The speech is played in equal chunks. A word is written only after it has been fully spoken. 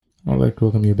I'd like to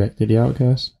welcome you back to The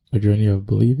Outcast, a journey of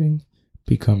believing,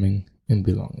 becoming, and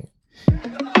belonging.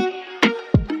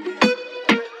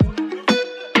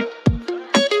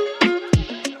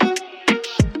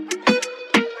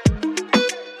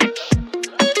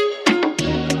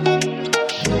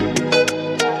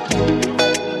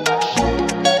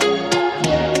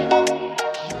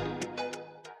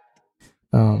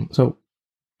 So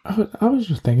I was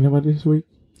just thinking about this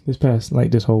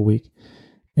whole week,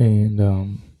 and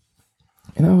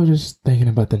I was just thinking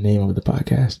about the name of the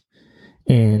podcast,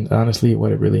 and honestly,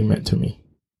 what it really meant to me,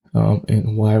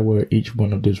 and why were each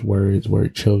one of these words were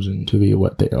chosen to be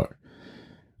what they are.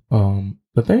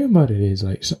 The thing about it is,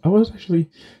 like, so I was actually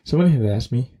somebody had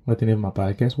asked me what the name of my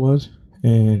podcast was,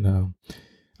 and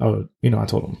I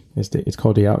told them it's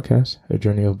called The Outcast, a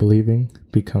journey of believing,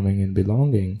 becoming, and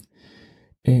belonging,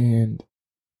 and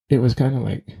it was kind of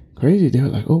like crazy. They were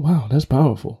like, "Oh wow, that's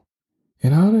powerful,"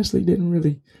 and I honestly didn't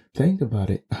really think about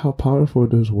it, how powerful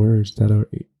those words that are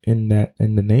in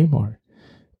the name are,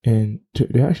 and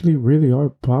they actually really are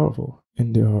powerful,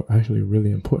 and they are actually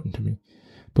really important to me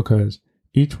because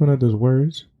each one of those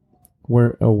words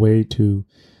were a way to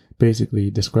basically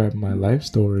describe my life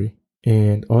story,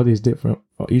 and all these different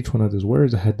each one of those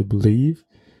words I had to believe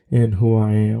in who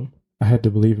I am. I had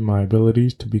to believe in my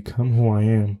abilities to become who I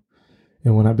am.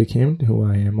 And when I became who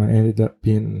I am, I ended up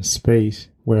being in a space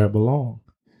where I belong.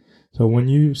 So when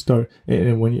you start,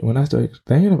 and when I started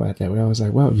thinking about that, I was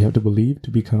like, wow, you have to believe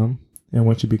to become, and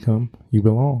once you become, you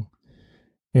belong.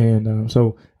 And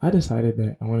so I decided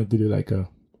that I wanted to do like a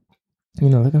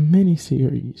mini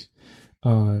series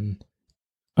on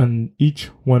each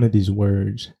one of these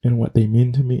words and what they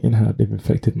mean to me and how they've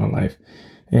affected my life,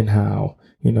 and how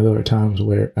there were times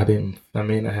where I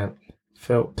may not have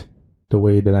felt the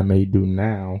way that I may do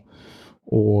now,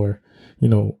 or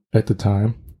at the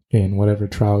time, and whatever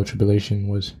trial or tribulation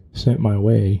was sent my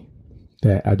way,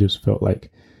 that I just felt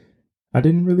like I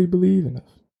didn't really believe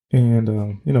enough. And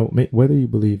whether you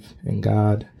believe in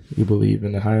God, you believe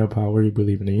in the higher power, you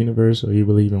believe in the universe, or you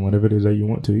believe in whatever it is that you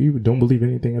want to, you don't believe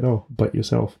anything at all but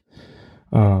yourself.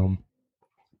 You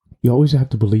always have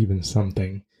to believe in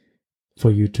something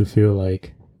for you to feel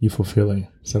like you're fulfilling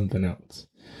something else.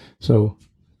 So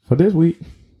for this week,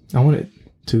 I wanted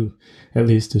to at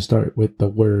least to start with the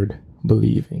word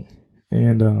believing.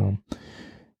 And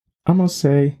I must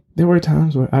say there were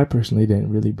times where I personally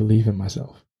didn't really believe in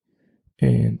myself.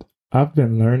 And I've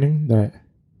been learning that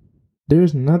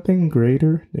there's nothing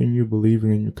greater than you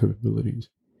believing in your capabilities.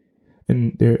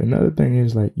 And another thing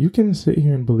is, like, you can sit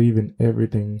here and believe in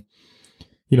everything.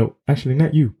 Actually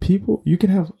not you. People, you can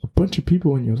have a bunch of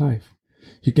people in your life.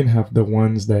 You can have the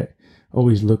ones that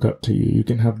always look up to you. You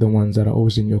can have the ones that are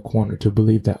always in your corner to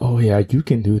believe that, oh yeah, you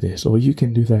can do this or you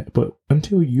can do that. But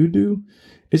until you do,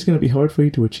 it's going to be hard for you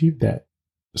to achieve that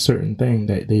certain thing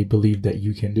that they believe that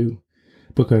you can do.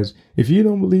 Because if you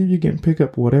don't believe you can pick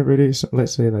up whatever it is,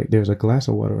 let's say like there's a glass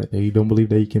of water right there, you don't believe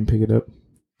that you can pick it up,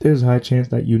 there's a high chance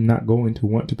that you're not going to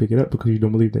want to pick it up because you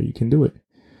don't believe that you can do it.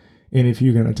 And if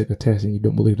you're going to take a test and you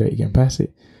don't believe that you can pass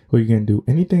it, or you can do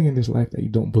anything in this life that you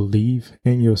don't believe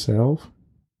in yourself,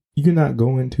 you're not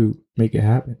going to make it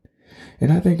happen.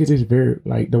 And I think it is very,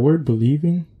 like, the word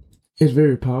believing is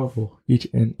very powerful each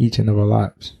and of our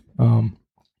lives.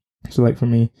 So like for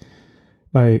me,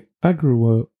 like I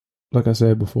grew up, like I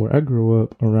said before, I grew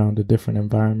up around a different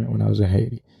environment when I was in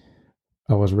Haiti.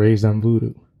 I was raised on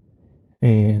voodoo,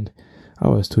 and I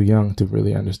was too young to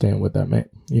really understand what that meant.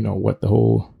 What the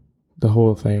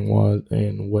whole thing was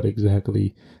and what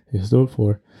exactly it stood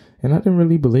for, and I didn't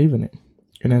really believe in it.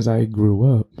 And as I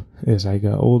grew up, as I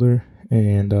got older,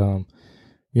 and I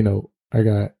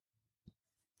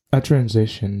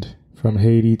transitioned from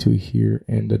Haiti to here,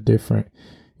 and the different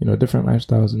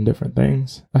lifestyles and different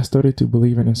things, I started to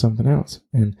believe in something else.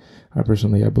 And I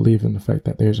believe in the fact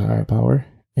that there's a higher power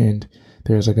and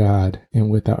there's a God, and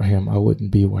without him, I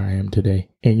wouldn't be where I am today.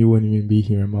 And you wouldn't even be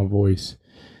hearing my voice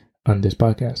on this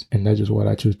podcast. And that's just what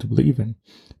I choose to believe in.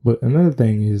 But another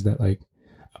thing is that, like,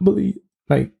 I believe,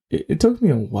 like, it took me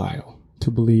a while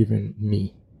to believe in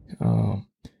me. And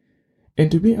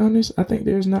to be honest, I think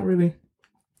there's not really,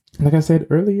 like I said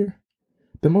earlier,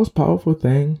 the most powerful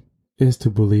thing is to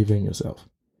believe in yourself.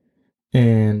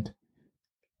 And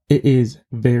it is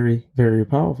very, very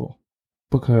powerful,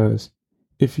 because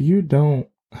if you don't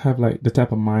have like the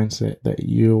type of mindset that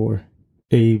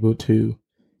able to,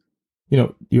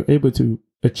 you're able to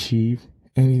achieve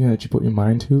anything that you put your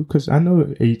mind to, because I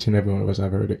know each and every one of us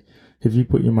have heard it. If you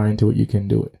put your mind to it, you can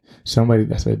do it. Somebody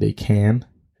that said they can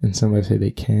and somebody said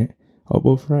they can't are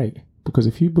both right. Because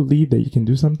if you believe that you can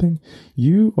do something,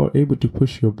 you are able to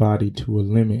push your body to a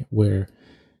limit where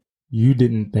you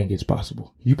didn't think it's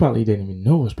possible. You probably didn't even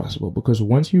know it was possible, because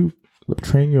once you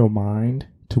train your mind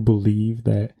to believe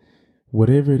that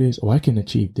whatever it is, I can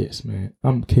achieve this, man.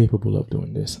 I'm capable of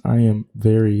doing this. I am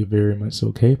very, very much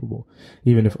so capable,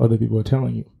 even if other people are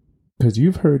telling you. Because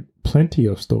you've heard plenty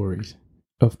of stories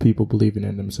of people believing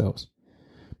in themselves.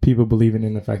 People believing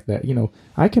in the fact that,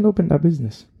 I can open that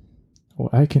business, or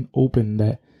I can open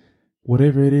that,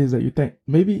 whatever it is that you think.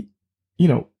 Maybe,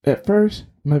 at first,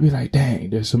 you might be like, dang,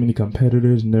 there's so many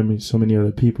competitors and there's so many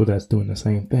other people that's doing the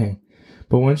same thing.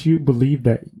 But once you believe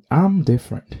that I'm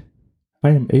different,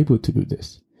 I am able to do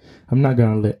this, I'm not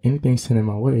going to let anything stand in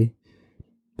my way,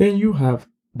 then you have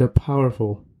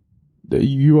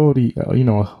you already,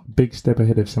 a big step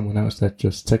ahead of someone else that's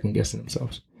just second guessing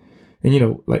themselves.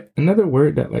 And, like another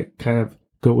word that like kind of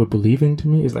go with believing to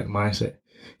me is like mindset.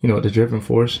 The driving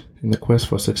force in the quest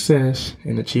for success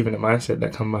and achieving a mindset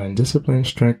that combines discipline,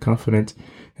 strength, confidence,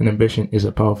 and ambition is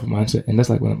a powerful mindset. And that's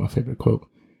like one of my favorite quotes.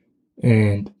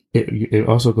 And it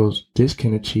also goes, this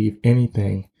can achieve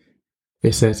anything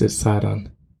it sets its sight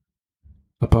on.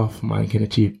 A powerful mind can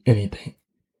achieve anything.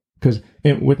 Because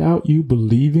without you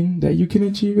believing that you can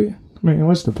achieve it, man,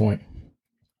 what's the point?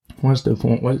 What's the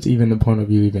point? What's even the point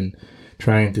of you even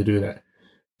trying to do that?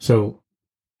 So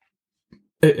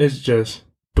it's just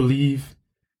believe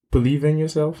in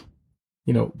yourself.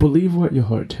 Believe what your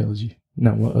heart tells you,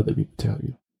 not what other people tell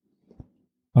you.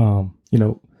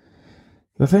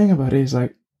 The thing about it is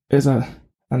like,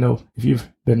 I know if you've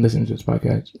been listening to this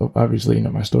podcast, obviously you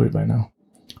know my story by now,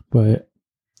 but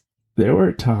there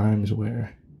were times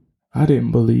where I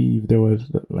didn't believe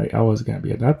I was going to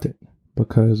be adopted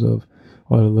because of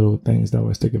all the little things that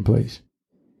was taking place.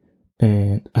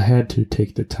 And I had to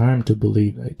take the time to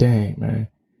believe, like, dang, man,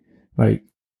 like,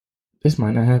 this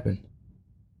might not happen.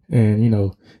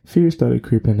 And, fear started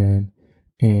creeping in.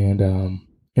 And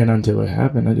until it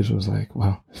happened, I just was like,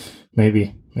 wow,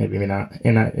 maybe not.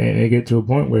 And it get to a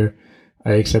point where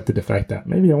I accepted the fact that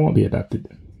maybe I won't be adopted.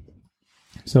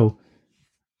 So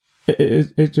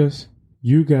it just,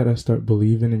 you gotta start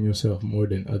believing in yourself more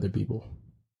than other people.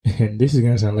 And this is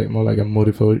gonna sound like more like a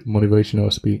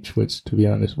motivational speech, which, to be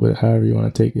honest, however you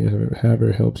want to take it, or however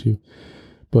it helps you.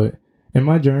 But in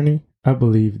my journey, I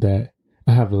believe that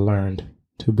I have learned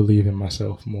to believe in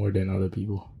myself more than other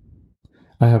people.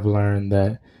 I have learned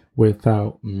that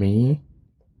without me,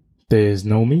 there's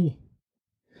no me.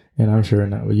 And I'm sure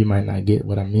you might not get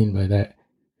what I mean by that.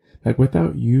 Like,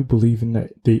 without you believing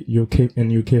that your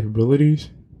capabilities,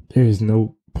 there is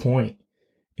no point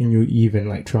in you even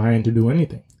like trying to do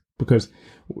anything. Because,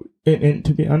 and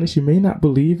to be honest, you may not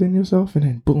believe in yourself, and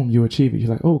then boom, you achieve it. You're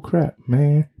like, oh crap,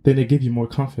 man. Then they give you more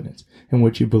confidence. And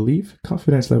what you believe,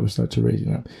 confidence levels start to raise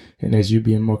up. And as you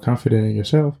being more confident in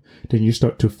yourself, then you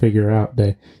start to figure out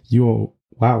that you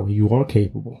are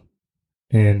capable.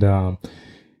 And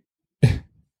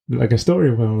like a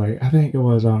story where I'm like, I think it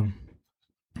was my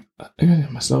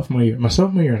sophomore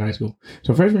year in high school.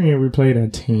 So freshman year we played a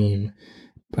team.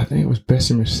 I think it was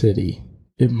Bessemer City.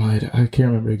 I can't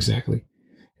remember exactly.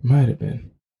 It might have been,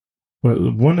 but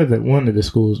one of the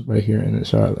schools right here in the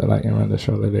Charlotte, like around the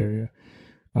Charlotte area.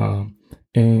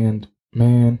 And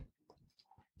man,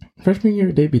 freshman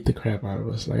year they beat the crap out of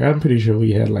us. Like, I'm pretty sure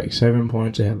we had like 7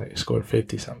 points. They had like scored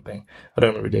 50 something. I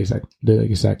don't remember the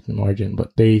exact margin,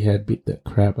 but they had beat the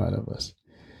crap out of us.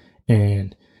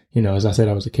 And as I said,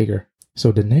 I was a kicker.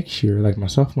 So the next year, like my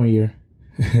sophomore year,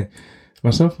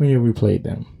 we played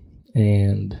them,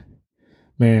 and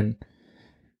man,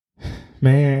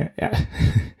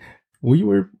 we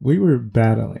were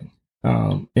battling,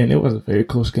 and it was a very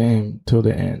close game till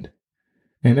the end,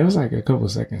 and there was like a couple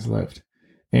of seconds left,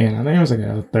 and I think it was like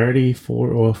a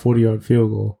 34 or 40-yard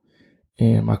field goal,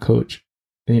 and my coach,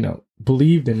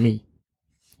 believed in me.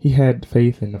 He had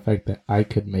faith in the fact that I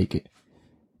could make it,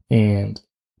 and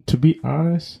to be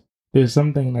honest, there's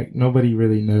something like nobody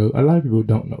really knows. A lot of people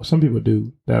don't know. Some people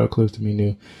do that are close to me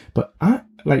knew. But I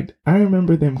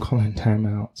remember them calling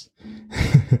timeouts.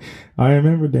 I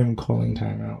remember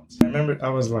I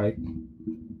was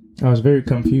very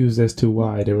confused as to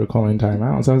why they were calling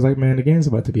timeouts. I was like, man, the game's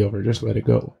about to be over. Just let it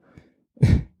go.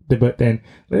 But then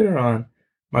later on,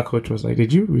 my coach was like,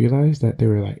 did you realize that they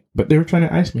were trying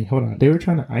to ice me? Hold on. They were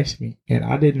trying to ice me. And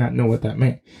I did not know what that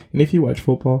meant. And if you watch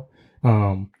football,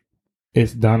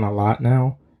 it's done a lot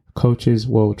now. Coaches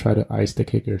will try to ice the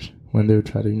kickers when they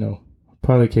try to,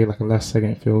 probably kick like a last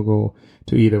second field goal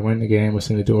to either win the game or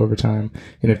send it to overtime.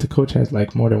 And if the coach has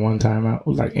like more than one timeout,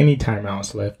 like any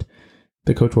timeouts left,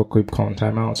 the coach will keep calling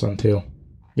timeouts until,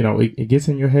 it gets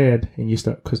in your head and you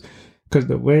start, because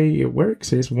the way it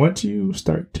works is once you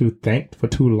start to think for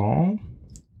too long,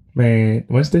 man,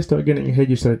 once they start getting in your head,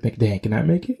 you start thinking, dang, can I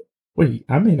make it? Wait,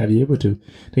 I may not be able to.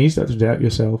 Then you start to doubt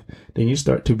yourself. Then you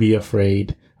start to be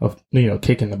afraid of,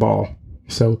 kicking the ball.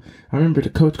 So I remember the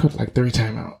coach called like 3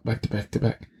 timeout, back to back to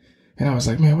back. And I was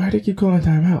like, man, why do they keep calling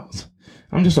timeouts?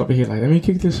 I'm just over here like, let me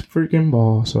kick this freaking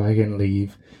ball so I can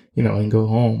leave, and go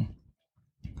home.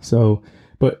 So,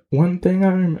 but one thing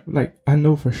I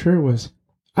know for sure was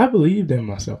I believed in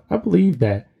myself. I believed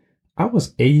that I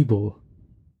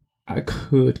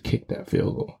could kick that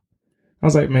field goal. I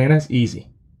was like, man, that's easy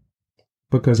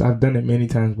because I've done it many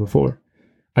times before.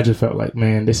 I just felt like,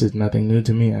 man, this is nothing new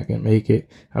to me. I can make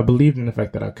it. I believed in the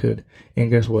fact that I could.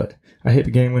 And guess what? I hit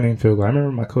the game-winning field goal. I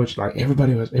remember my coach,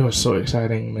 it was so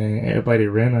exciting, man. Everybody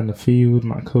ran on the field.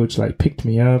 My coach, picked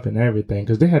me up and everything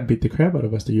because they had beat the crap out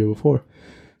of us the year before.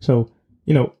 So,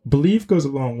 belief goes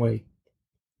a long way.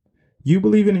 You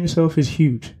believing in yourself is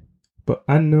huge. But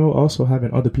I know also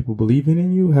having other people believing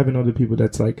in you, having other people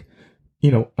that's on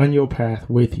your path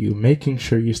with you, making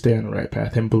sure you stay on the right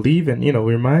path and believing,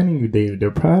 reminding you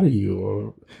they're proud of you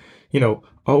or,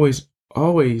 always,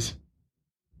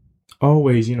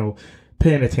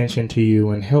 paying attention to you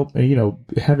and help,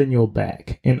 having your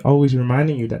back and always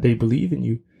reminding you that they believe in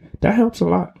you. That helps a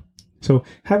lot. So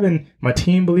having my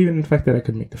team believing in the fact that I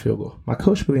could make the field goal, my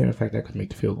coach believing in the fact that I could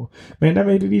make the field goal, man, that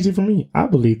made it easy for me. I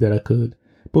believed that I could.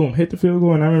 Boom, hit the field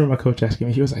goal. And I remember my coach asking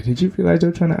me, he was like, did you realize they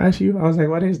were trying to ice you? I was like,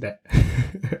 what is that?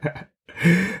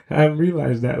 I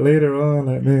realized that later on,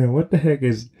 man, what the heck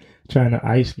is trying to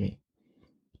ice me?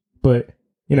 But,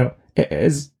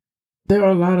 as there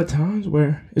are a lot of times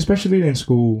where, especially in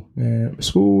school, man,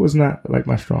 school was not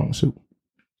my strong suit.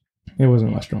 It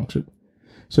wasn't my strong suit.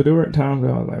 So there were times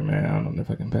where I was like, man, I don't know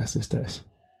if I can pass this test.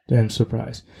 Then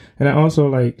surprise. And I also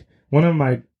one of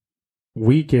my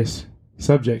weakest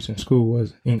subjects in school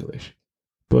was English.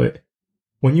 But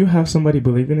when you have somebody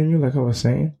believing in you, like I was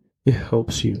saying, it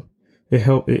helps you. It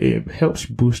helps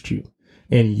boost you.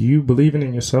 And you believing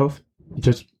in yourself, you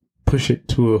just push it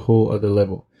to a whole other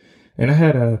level. And I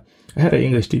had an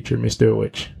English teacher, Miss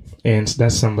Derwich, and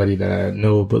that's somebody that I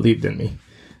know believed in me.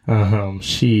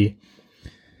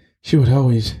 She would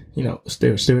always,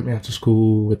 stay with me after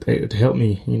school to help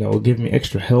me, give me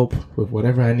extra help with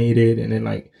whatever I needed. And then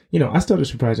I started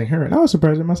surprising her and I was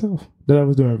surprising myself that I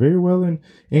was doing very well in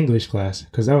English class.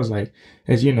 Cause I was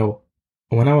as you know,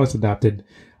 when I was adopted,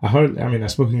 I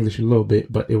spoke English a little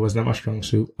bit, but it was not my strong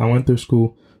suit. I went through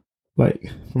school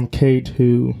from K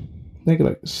to I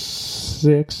think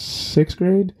sixth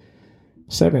grade,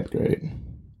 7th grade,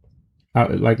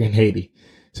 in Haiti.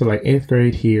 So 8th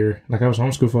grade here, I was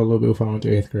homeschooled for a little bit before I went to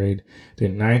 8th grade.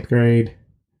 Then 9th grade,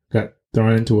 got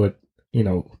thrown into a,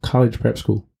 college prep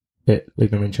school at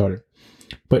Lake Marine Charter.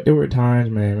 But there were times,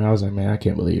 man, I was like, man, I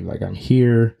can't believe I'm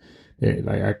here.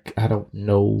 I don't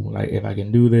know if I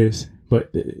can do this.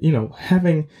 But,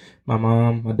 having my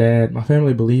mom, my dad, my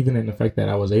family believing in the fact that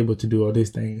I was able to do all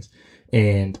these things,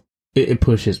 and it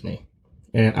pushes me.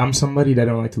 And I'm somebody that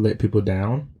don't like to let people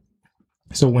down.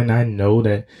 So when I know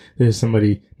that there's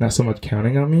somebody not so much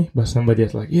counting on me, but somebody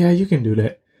that's yeah, you can do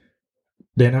that,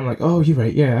 then I'm oh, you're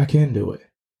right. Yeah, I can do it.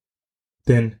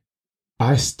 Then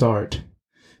I start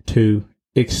to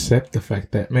accept the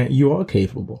fact that, man, you are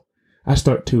capable. I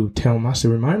start to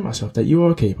remind myself that you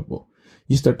are capable.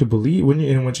 You start to believe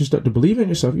once you start to believe in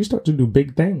yourself, you start to do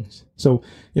big things. So,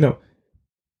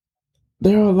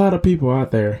 there are a lot of people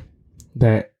out there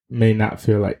that may not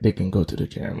feel like they can go to the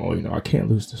gym or, I can't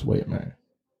lose this weight, man.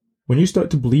 When you start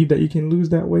to believe that you can lose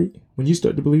that weight, when you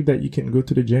start to believe that you can go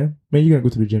to the gym, man, you're going to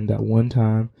go to the gym that one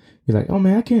time. You're oh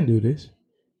man, I can do this.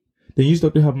 Then you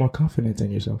start to have more confidence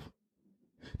in yourself.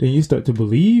 Then you start to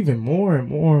believe in more and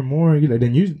more and more.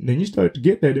 Then you start to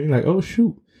get there. Then you're oh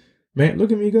shoot, man,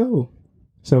 look at me go.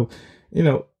 So,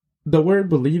 the word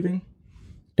believing,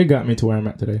 it got me to where I'm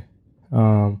at today.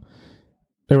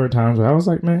 There were times where I was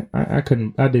man, I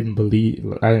didn't believe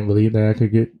that I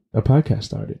could get a podcast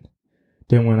started.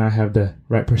 Then when I have the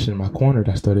right person in my corner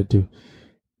that started to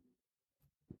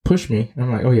push me,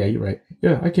 I'm oh yeah, you're right.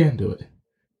 Yeah, I can do it.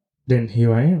 Then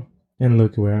here I am. And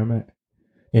look where I'm at.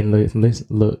 And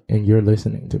look, and you're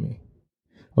listening to me.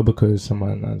 Or because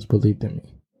someone else believed in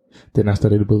me. Then I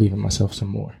started to believe in myself some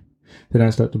more. Then I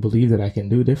start to believe that I can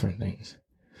do different things.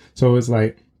 So it's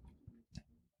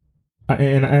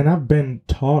and I've been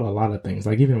taught a lot of things,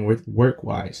 even with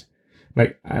work-wise.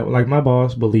 My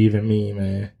boss believe in me,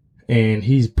 man. And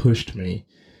he's pushed me,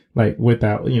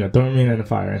 without, throwing me in the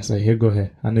fire and say, here, go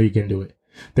ahead. I know you can do it.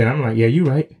 Then I'm yeah, you're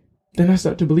right. Then I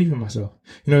start to believe in myself.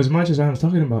 As much as I was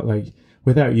talking about,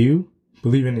 without you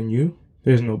believing in you,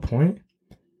 there's no point.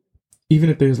 even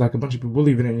if there's like a bunch of people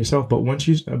believing in yourself, but once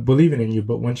you believing in you,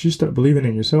 but once you start believing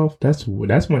in yourself, that's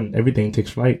when everything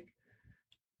takes flight.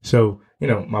 So,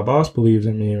 my boss believes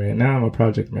in me right now. I'm a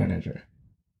project manager.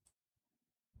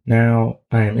 Now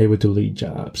I am able to lead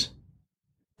jobs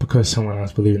because someone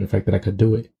else believed in the fact that I could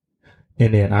do it.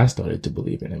 And then I started to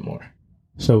believe in it more.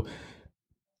 So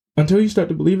until you start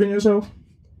to believe in yourself,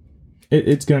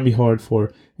 it's going to be hard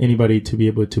for anybody to be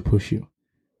able to push you.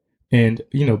 And,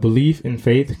 belief and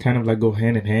faith kind of like go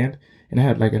hand in hand. And I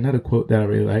had like another quote that I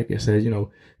really like. It says,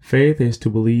 faith is to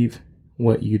believe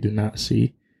what you do not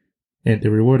see. And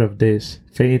the reward of this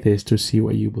faith is to see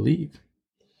what you believe.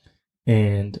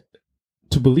 And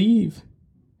to believe,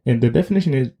 and the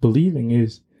definition is believing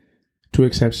is to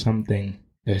accept something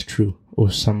as true,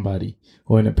 or somebody,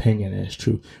 or an opinion as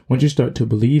true. Once you start to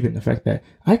believe in the fact that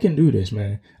I can do this,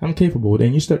 man, I'm capable,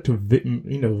 then you start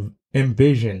to,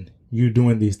 envision you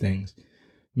doing these things,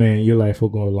 man, your life will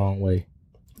go a long way.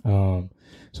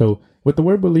 So with the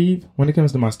word believe, when it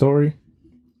comes to my story,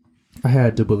 I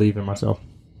had to believe in myself.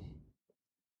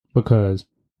 Because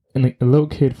a little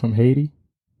kid from Haiti,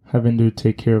 having to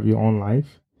take care of your own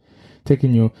life,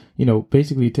 taking your,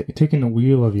 basically taking the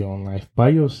wheel of your own life by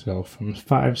yourself from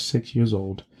 5, 6 years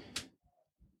old,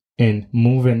 and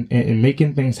moving and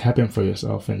making things happen for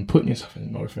yourself and putting yourself in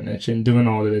an orphanage and doing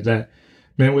all of that.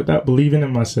 Man, without believing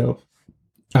in myself,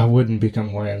 I wouldn't become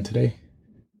who I am today.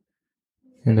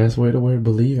 And that's where the word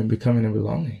believe and becoming and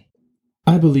belonging.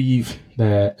 I believe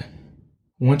that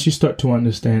once you start to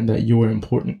understand that you are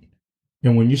important,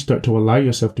 and when you start to allow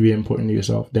yourself to be important to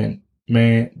yourself, then,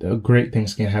 man, great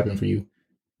things can happen for you.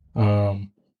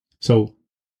 So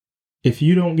if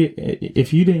you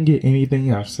didn't get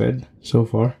anything I've said so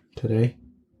far today,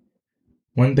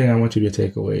 one thing I want you to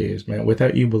take away is, man,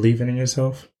 without you believing in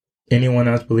yourself, anyone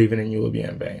else believing in you will be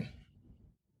in vain.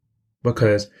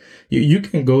 Because you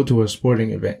can go to a sporting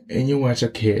event and you watch a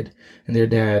kid and their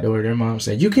dad or their mom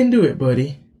say, "You can do it,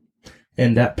 buddy."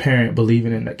 And that parent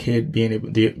believing in that kid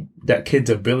that kid's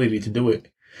ability to do it,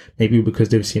 maybe because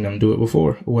they've seen them do it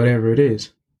before, or whatever it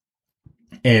is.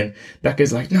 And that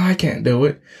kid's like, "No, I can't do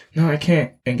it. No, I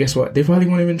can't." And guess what? They probably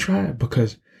won't even try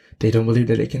because they don't believe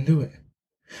that they can do it.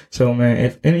 So, man,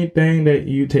 if anything that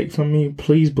you take from me,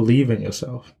 please believe in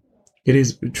yourself. It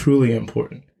is truly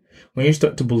important. When you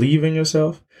start to believe in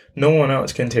yourself, no one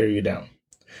else can tear you down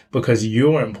because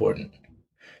you're important.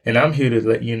 And I'm here to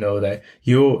let you know that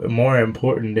you're more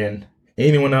important than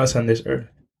anyone else on this earth.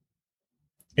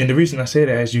 And the reason I say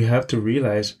that is you have to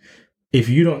realize if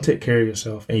you don't take care of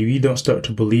yourself and you don't start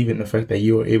to believe in the fact that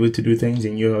you are able to do things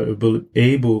and you're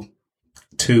able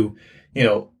to,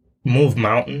 move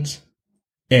mountains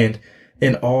and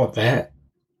all that,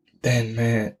 then,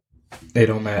 man, it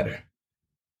don't matter.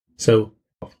 So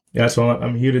that's why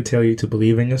I'm here to tell you to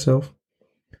believe in yourself.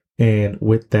 And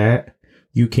with that,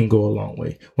 you can go a long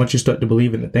way. Once you start to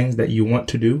believe in the things that you want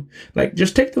to do, like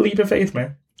just take the leap of faith,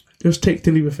 man. Just take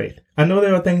the leap of faith. I know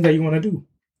there are things that you want to do.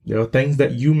 There are things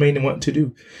that you may want to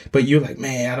do, but you're like,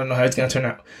 man, I don't know how it's going to turn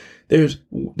out.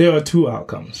 There are two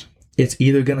outcomes. It's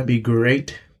either going to be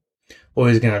great or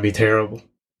it's going to be terrible.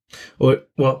 Or,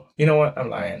 well, you know what? I'm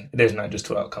lying. There's not just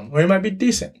two outcomes. Or it might be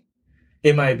decent.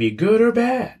 It might be good or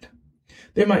bad.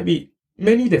 There might be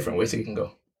many different ways it can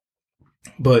go.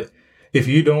 But if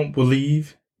you don't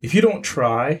believe, if you don't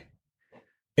try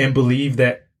and believe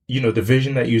that, the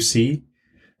vision that you see,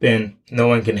 then no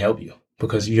one can help you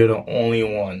because you're the only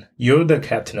one. You're the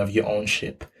captain of your own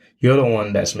ship. You're the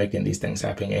one that's making these things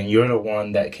happen, and you're the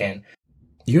one that can.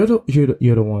 You're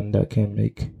the one that can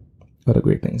make other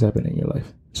great things happen in your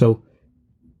life. So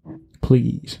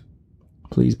please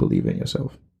believe in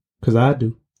yourself, because I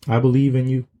do. I believe in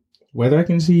you. Whether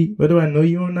I know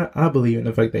you or not, I believe in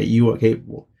the fact that you are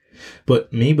capable.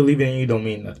 But me believing in you don't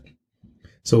mean nothing.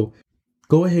 So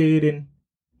go ahead and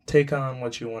take on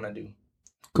what you want to do.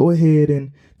 Go ahead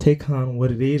and take on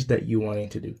what it is that you're wanting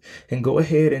to do. And go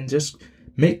ahead and just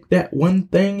make that one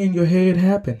thing in your head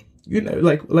happen.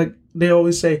 Like they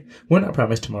always say, we're not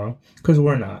promised tomorrow, because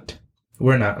we're not.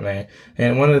 We're not, man.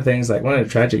 And one of the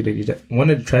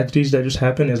tragedies that just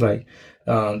happened is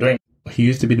he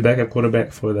used to be the backup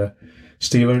quarterback for the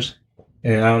Steelers.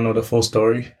 And I don't know the full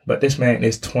story, but this man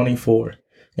is 24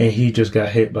 and he just got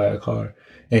hit by a car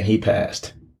and he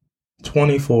passed.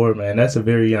 24, man, that's a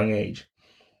very young age.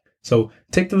 So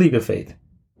take the leap of faith.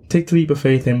 Take the leap of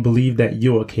faith and believe that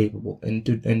you are capable in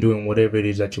doing whatever it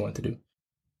is that you want to do.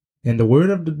 And the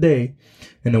word of the day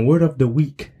and the word of the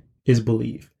week is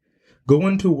believe. Go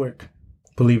into work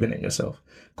believing in yourself.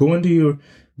 Go into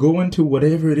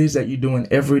whatever it is that you're doing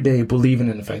every day, believing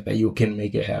in the fact that you can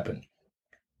make it happen.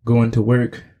 Go into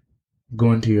work,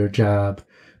 go into your job,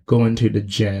 go into the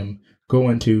gym, go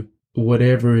into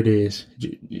whatever it is.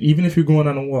 Even if you're going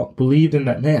on a walk, believe in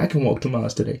that, man, I can walk 2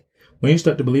 miles today. When you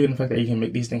start to believe in the fact that you can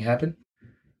make these things happen,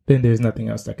 then there's nothing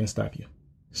else that can stop you.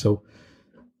 So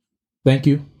thank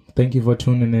you. Thank you for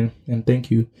tuning in, and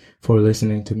thank you for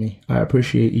listening to me. I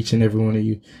appreciate each and every one of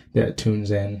you that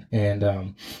tunes in.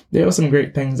 And there are some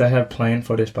great things I have planned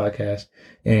for this podcast.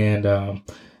 And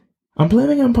I'm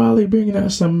planning on probably bringing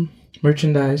out some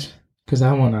merchandise, because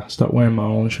I want to start wearing my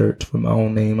own shirts with my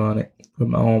own name on it, with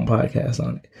my own podcast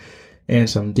on it, and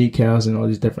some decals and all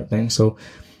these different things. So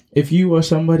if you are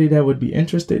somebody that would be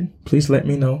interested, please let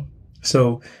me know.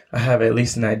 So I have at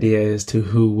least an idea as to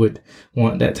who would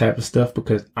want that type of stuff,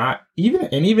 because even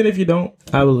if you don't,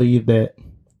 I believe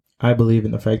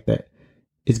in the fact that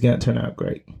it's going to turn out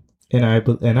great. And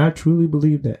I truly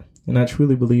believe that. And I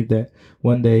truly believe that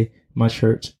one day my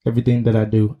shirts, everything that I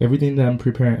do, everything that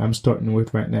I'm starting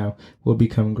with right now will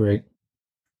become great.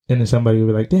 And then somebody will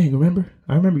be like, dang,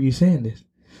 I remember you saying this.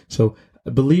 So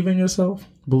believe in yourself,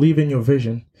 believe in your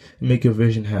vision, and make your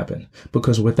vision happen.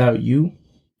 Because without you,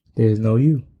 there's no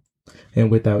you.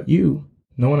 And without you,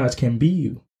 no one else can be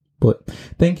you. But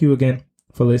thank you again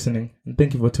for listening. And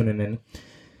thank you for tuning in.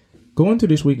 Go into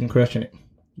this week and crushing it.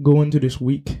 Go into this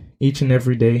week each and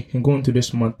every day. And go into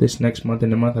this month, this next month,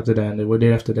 and the month after that, and the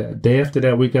day after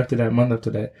that, week after that, month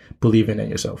after that, believing in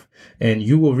yourself. And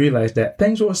you will realize that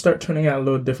things will start turning out a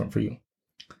little different for you.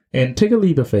 And take a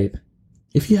leap of faith.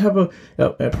 If you have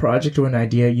a project or an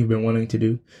idea you've been wanting to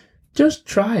do, just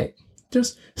try it.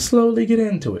 Just slowly get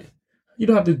into it. You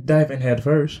don't have to dive in head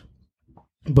first,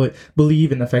 but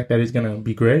believe in the fact that it's going to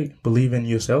be great. Believe in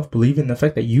yourself. Believe in the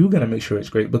fact that you're going to make sure it's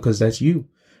great, because that's you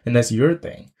and that's your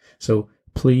thing. So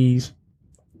please,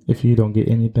 if you don't get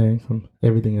anything from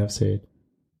everything I've said,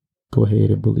 go ahead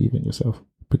and believe in yourself,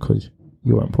 because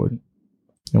you are important.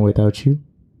 And without you,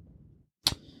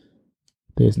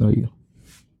 there's no you.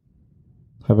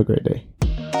 Have a great day.